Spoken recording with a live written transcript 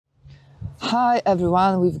Hi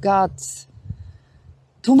everyone, we've got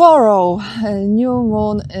tomorrow a new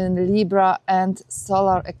moon in Libra and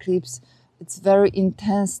solar eclipse. It's very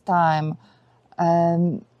intense time.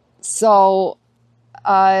 So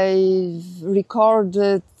I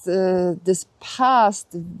recorded this past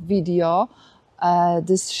video,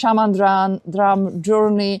 this shaman drum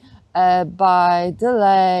journey by the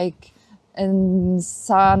lake in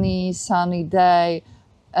sunny day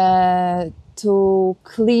to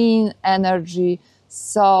clean energy.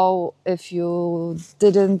 So if you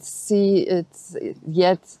didn't see it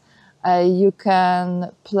yet, you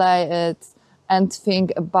can play it and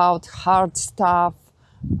think about hard stuff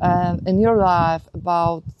in your life,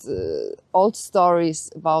 about old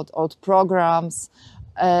stories, about old programs,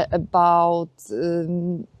 about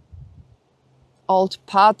old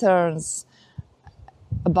patterns,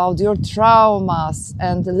 about your traumas,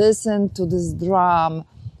 and listen to this drum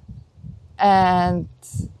and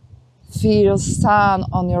feel sun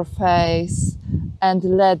on your face and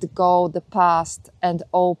let go the past and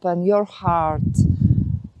open your heart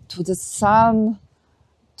to the sun,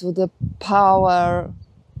 to the power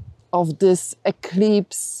of this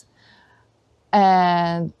eclipse,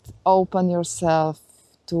 and open yourself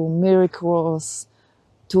to miracles,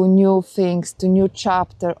 to new things, to new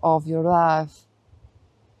chapter of your life.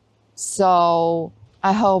 So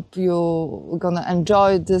I hope you're gonna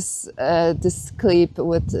enjoy this clip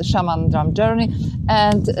with Shaman Drum Journey.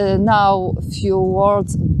 And now a few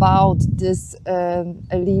words about this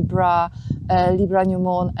Libra new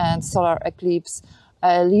moon and solar eclipse.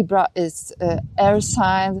 Libra is air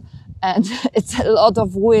sign, and it's a lot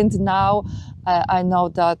of wind now. I know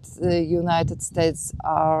that the United States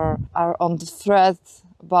are on the threat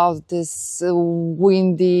about this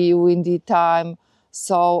windy time.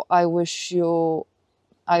 So I wish you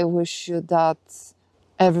that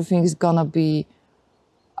everything is gonna be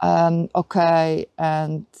okay,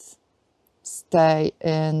 and stay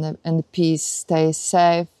in peace, stay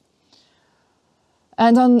safe.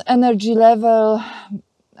 And on energy level,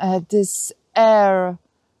 this air,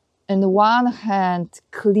 in one hand,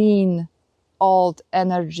 clean old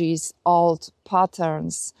energies, old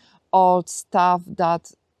patterns, old stuff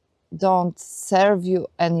that don't serve you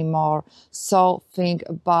anymore. So think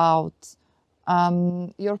about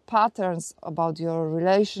your patterns, about your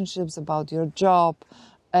relationships, about your job,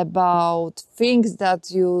 about things that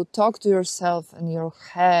you talk to yourself in your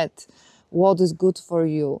head, what is good for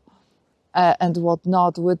you and what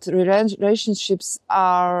not. Which relationships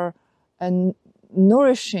are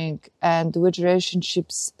nourishing and which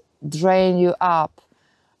relationships drain you up.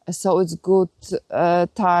 So it's good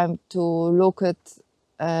time to look at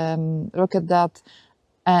that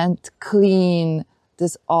and clean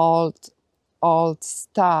this old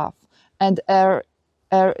stuff. And air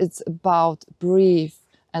is about breathe,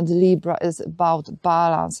 and Libra is about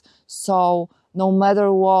balance. So no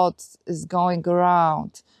matter what is going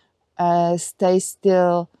around, stay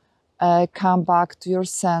still, come back to your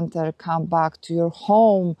center, come back to your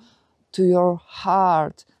home, to your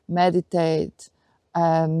heart, meditate,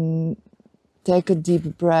 take a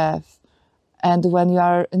deep breath. And when you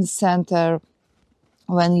are in center,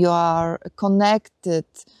 when you are connected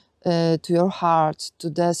to your heart, to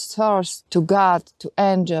the source, to God, to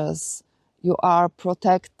angels, you are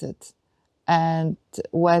protected. And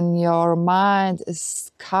when your mind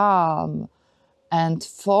is calm and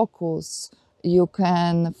focused, you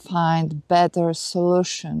can find better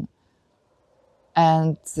solution.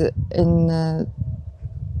 And in a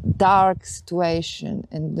dark situation,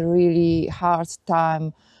 in the really hard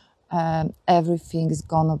time, everything is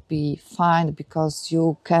gonna be fine, because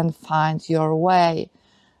you can find your way.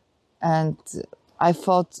 And I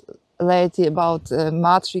thought lately about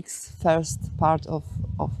Matrix, first part of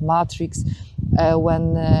Matrix,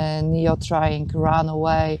 when Neo trying to run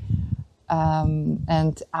away,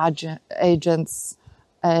 and agents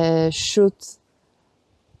shoot.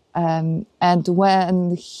 And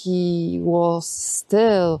when he was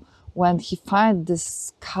still, when he find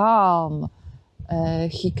this calm,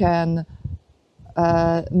 he can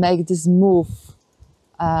make this move,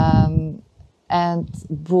 and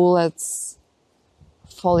bullets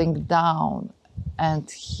falling down, and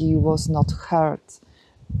he was not hurt.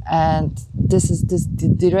 And this is this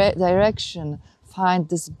direction, find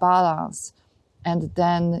this balance, and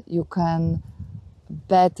then you can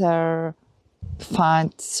better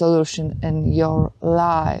find solution in your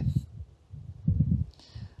life.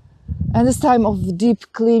 And it's time of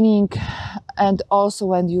deep cleaning, and also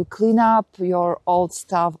when you clean up your old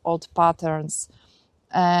stuff, old patterns,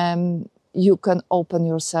 you can open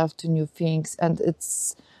yourself to new things. And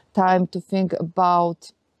it's time to think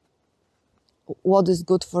about what is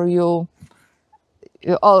good for you,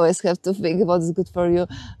 you always have to think what is good for you.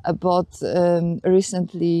 But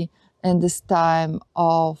recently, in this time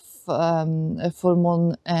of full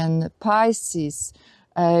moon in Pisces,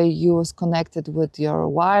 you was connected with your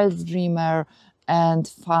wild dreamer and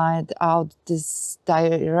find out this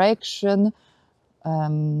direction.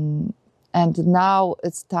 And now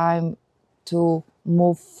it's time to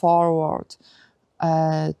move forward,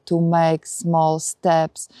 to make small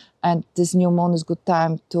steps. And this new moon is good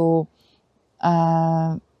time to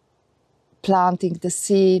planting the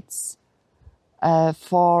seeds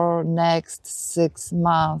for next 6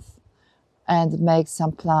 months, and make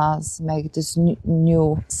some plans, make these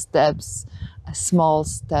new steps, small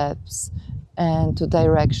steps into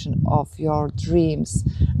direction of your dreams.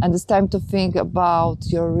 And it's time to think about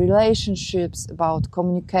your relationships, about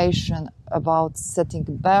communication, about setting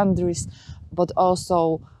boundaries, but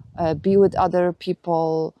also be with other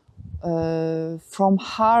people from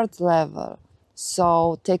heart level.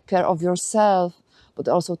 So take care of yourself, but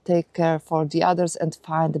also take care for the others and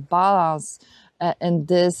find a balance. And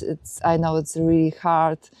this, I know it's really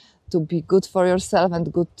hard to be good for yourself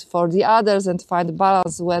and good for the others and find a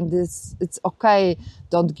balance when it's okay.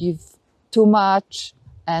 Don't give too much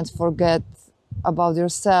and forget about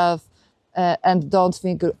yourself, and don't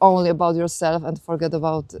think only about yourself and forget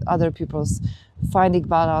about other people's. Finding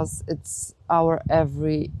balance, it's our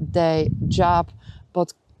everyday job.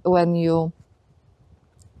 But when you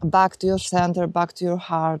back to your center, back to your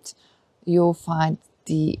heart, you'll find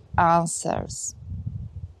the answers.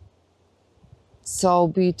 So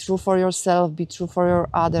be true for yourself, be true for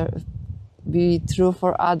be true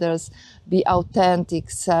for others, be authentic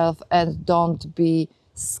self, and don't be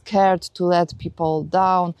scared to let people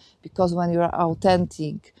down, because when you're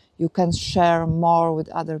authentic, you can share more with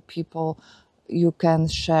other people, you can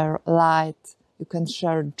share light, you can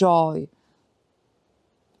share joy,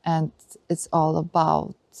 and it's all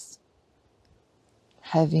about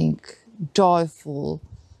having joyful,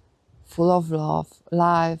 full of love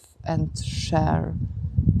life and share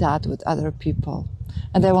that with other people.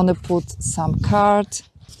 And I want to put some card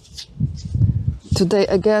today,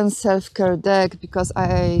 again self-care deck, because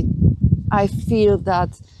I feel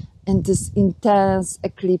that in this intense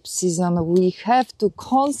eclipse season we have to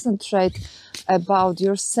concentrate about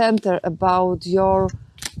your center, about your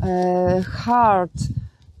heart,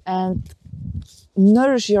 and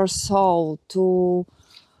nourish your soul to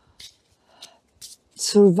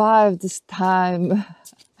survive this time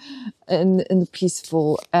in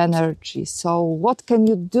peaceful energy. So what can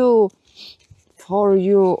you do for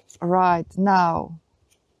you right now?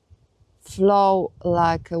 Flow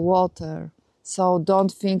like a water. So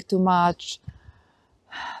don't think too much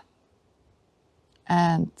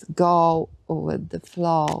and go with the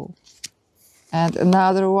flow. And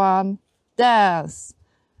another one, dance.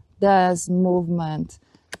 Dance movement.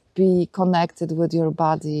 Be connected with your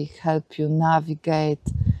body, help you navigate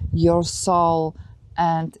your soul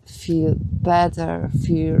and feel better,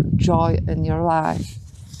 feel joy in your life.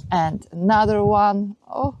 And another one,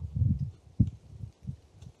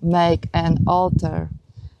 make an altar.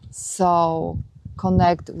 So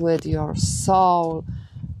connect with your soul,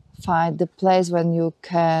 find the place when you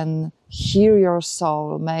can hear your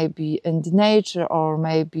soul, maybe in the nature or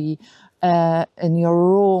maybe in your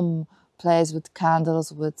room, place with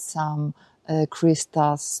candles, with some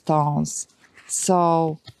crystal stones.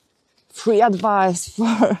 So free advice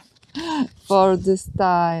for this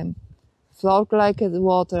time. Flow like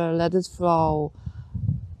water, let it flow.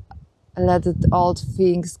 Let it old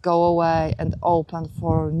things go away and open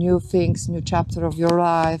for new things, new chapter of your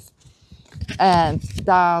life. And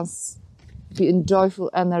dance, be in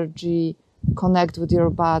joyful energy, connect with your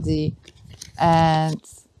body, and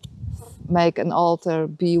make an altar,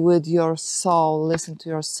 be with your soul, listen to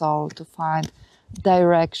your soul to find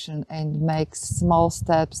direction and make small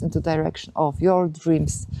steps into direction of your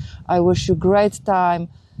dreams. I wish you great time.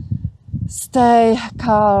 Stay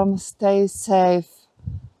calm, stay safe.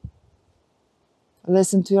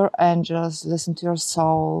 Listen to your angels, listen to your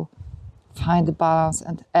soul, find the balance,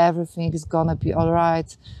 and everything is gonna be all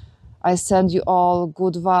right. I send you all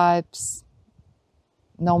good vibes,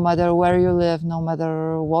 no matter where you live, no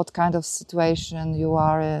matter what kind of situation you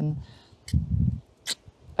are in.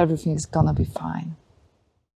 Everything is gonna be fine.